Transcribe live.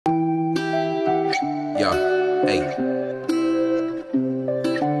Yeah, hey.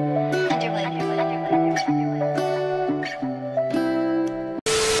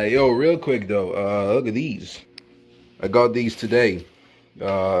 Hey, yo, real quick though, look at these. I got these today.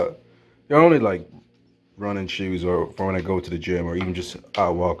 They're only like running shoes or for when I go to the gym or even just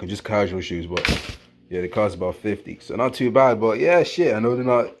out walking, just casual shoes, but yeah, they cost about 50, so not too bad. But yeah, shit, I know they're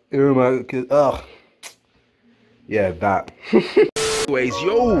not ugh. Yeah, that. Anyways,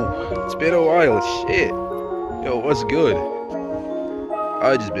 yo, it's been a while. Shit. Yo, what's good?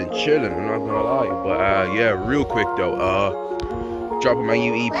 I just been chilling, I'm not gonna lie. But yeah, real quick though, dropping my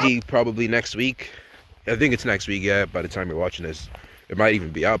new EP probably next week. I think it's next week, yeah, by the time you're watching this. It might even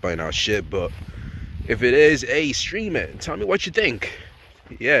be out by now, shit, but if it is, hey, stream it. Tell me what you think.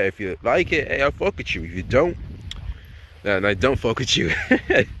 Yeah, if you like it, hey, I'll fuck with you. If you don't, then I don't fuck with you.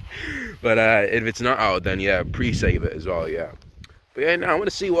 But if it's not out, then yeah, pre-save it as well, yeah. But yeah, now I want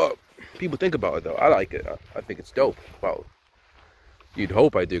to see what people think about it, though. I like it. I think it's dope. Well, you'd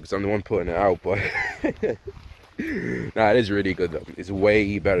hope I do, because I'm the one putting it out, but nah, it is really good, though. It's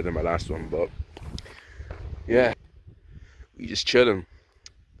way better than my last one, but yeah, we just chilling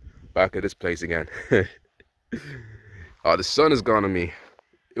back at this place again. Oh, the sun has gone on me.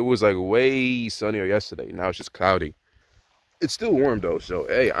 It was like way sunnier yesterday. Now it's just cloudy. It's still warm though, so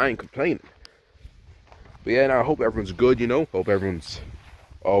hey, I ain't complaining. But yeah, now I hope everyone's good, you know. Hope everyone's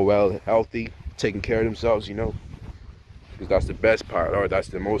all well, healthy, taking care of themselves, you know. Because that's the best part, or that's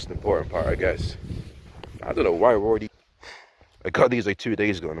the most important part, I guess. I don't know why we're already... I got these like 2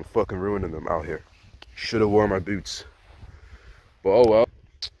 days ago and I'm fucking ruining them out here. Should have worn my boots. But oh well.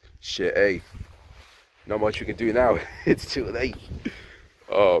 Shit, hey. Not much we can do now. It's too late.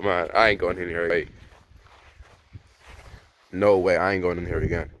 Oh man, I ain't going in here. Wait. No way, I ain't going in here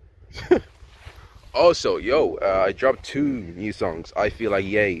again. Also, yo, I dropped 2 new songs. I Feel Like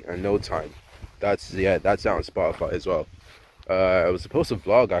Yay and No Time. That's out on Spotify as well. I was supposed to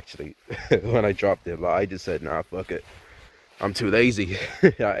vlog actually when I dropped it, but I just said nah, fuck it. I'm too lazy.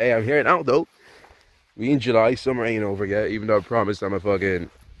 Hey, I'm here now though. We in July, summer ain't over yet, even though I promised I'm a fucking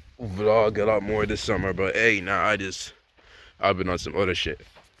vlog a lot more this summer, but hey, nah, I've been on some other shit.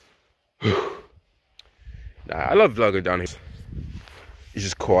 Nah, I love vlogging down here. It's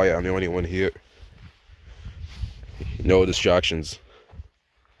just quiet, I'm the only one here. No distractions.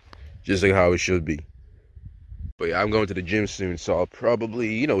 Just like how it should be. But yeah, I'm going to the gym soon, so I'll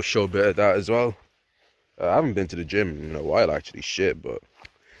probably, you know, show a bit of that as well. I haven't been to the gym in a while actually, shit, but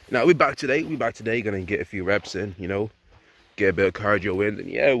now we're back today, gonna get a few reps in, you know. Get a bit of cardio in, and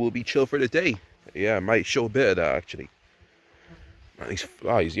yeah, we'll be chill for the day. Yeah, I might show a bit of that actually. Man, these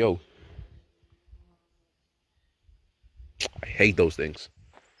flies, yo. I hate those things.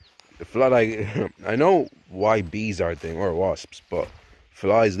 The fly, like, I know why bees are a thing, or wasps, but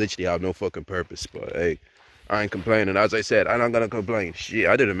flies literally have no fucking purpose. But hey, I ain't complaining. As I said, I'm not gonna complain. Shit,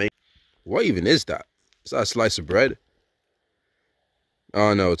 I didn't make... What even is that? Is that a slice of bread?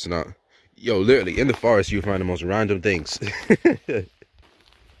 Oh no, it's not. Yo, literally, in the forest, you'll find the most random things.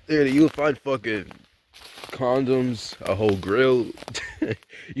 Literally, you'll find fucking condoms, a whole grill.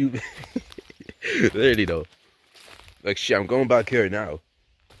 You... Literally, though. Like, shit, I'm going back here now.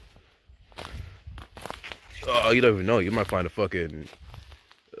 Oh, you don't even know. You might find a fucking...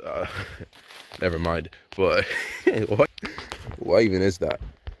 never mind. But, what even is that?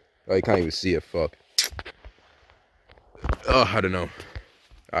 Oh, you can't even see it, fuck. Oh, I don't know.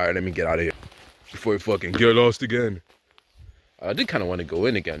 Alright, let me get out of here before we fucking get lost again. I did kind of want to go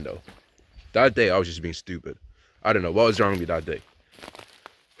in again, though. That day, I was just being stupid. I don't know. What was wrong with me that day?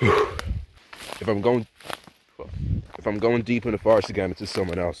 If I'm going deep in the forest again, it's just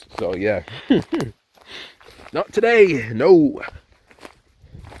someone else. So, yeah. Not today. No.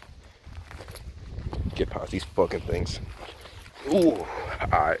 Get past these fucking things. Ooh.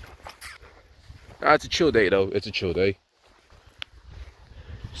 Alright. Nah, it's a chill day, though. It's a chill day.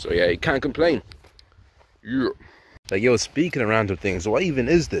 So yeah, you can't complain. Yeah. Like, yo, speaking of random things, what even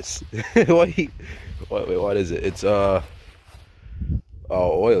is this? Wait, what is it? It's oh,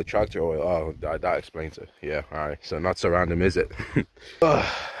 oil, tractor oil. Oh, that explains it. Yeah, all right. So not so random, is it?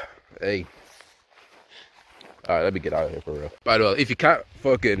 Hey. All right, let me get out of here for real. By the way, if you can't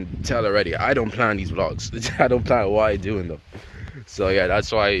fucking tell already, I don't plan these vlogs. I don't plan why I'm doing them. So yeah,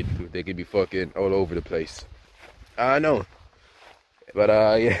 that's why they can be fucking all over the place. I know. But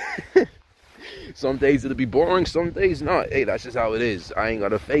yeah, some days it'll be boring, some days not. Hey, that's just how it is. I ain't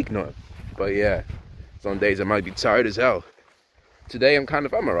got a fake none. But yeah, some days I might be tired as hell. Today I'm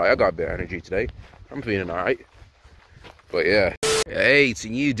alright. I got a bit of energy today. I'm feeling alright. But yeah. Hey, it's a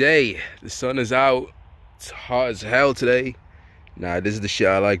new day. The sun is out. It's hot as hell today. Nah, this is the shit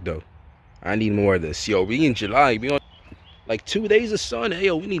I like though. I need more of this. Yo, we in July. We on like 2 days of sun. Hey,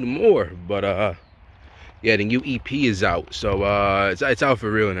 yo, we need more. But yeah, the new EP is out. So it's out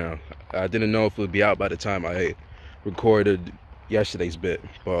for real now. I didn't know if it would be out by the time I recorded yesterday's bit.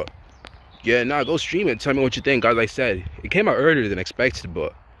 But yeah, nah, go stream it. Tell me what you think. As I said, it came out earlier than expected,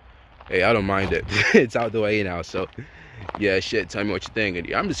 but hey, I don't mind it. It's out the way now. So yeah, shit. Tell me what you think.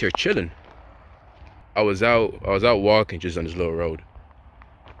 And I'm just here chilling. I was out walking just on this little road.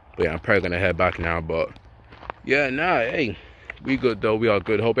 But yeah, I'm probably gonna head back now. But yeah, nah, hey, we good though. We all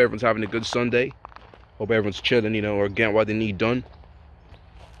good. Hope everyone's having a good Sunday. Hope everyone's chilling, you know, or getting what they need done.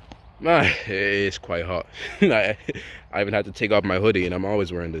 Man, it's quite hot. I even had to take off my hoodie, and I'm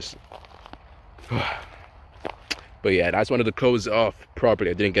always wearing this. But yeah, that's one of the clothes off properly.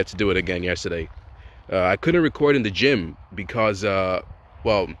 I didn't get to do it again yesterday. I couldn't record in the gym because,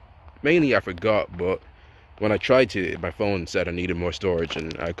 well, mainly I forgot, but when I tried to, my phone said I needed more storage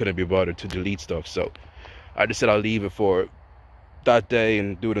and I couldn't be bothered to delete stuff. So I just said I'll leave it for that day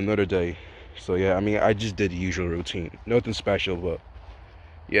and do it another day. So yeah, I mean, I just did the usual routine. Nothing special, but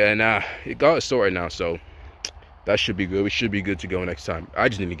yeah, nah, it got sorted now, so that should be good. We should be good to go next time. I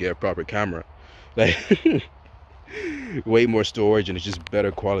just need to get a proper camera. Like, way more storage, and it's just better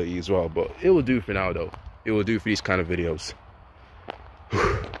quality as well. But it will do for now, though. It will do for these kind of videos.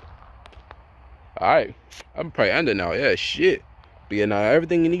 Alright, I'm probably ending now. Yeah, shit. But yeah, now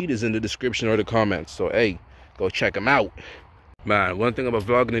everything you need is in the description or the comments. So, hey, go check them out. Man, one thing about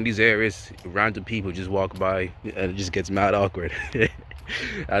vlogging in these areas, random people just walk by and it just gets mad awkward.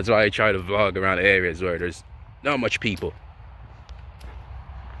 That's why I try to vlog around areas where there's not much people.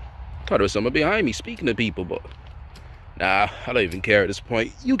 Thought there was someone behind me speaking to people, but nah, I don't even care at this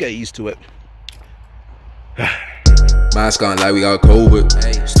point. You get used to it. Mask on like we got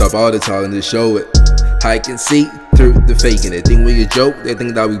COVID. Stop all the talking to show it. Hide and seek through the faking. They think we a joke, they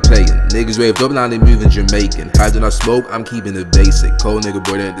think that we playing. Niggas raved up, now they moving Jamaican. How do not smoke, I'm keeping it basic. Cold nigga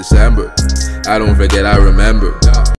born in December. I don't forget, I remember.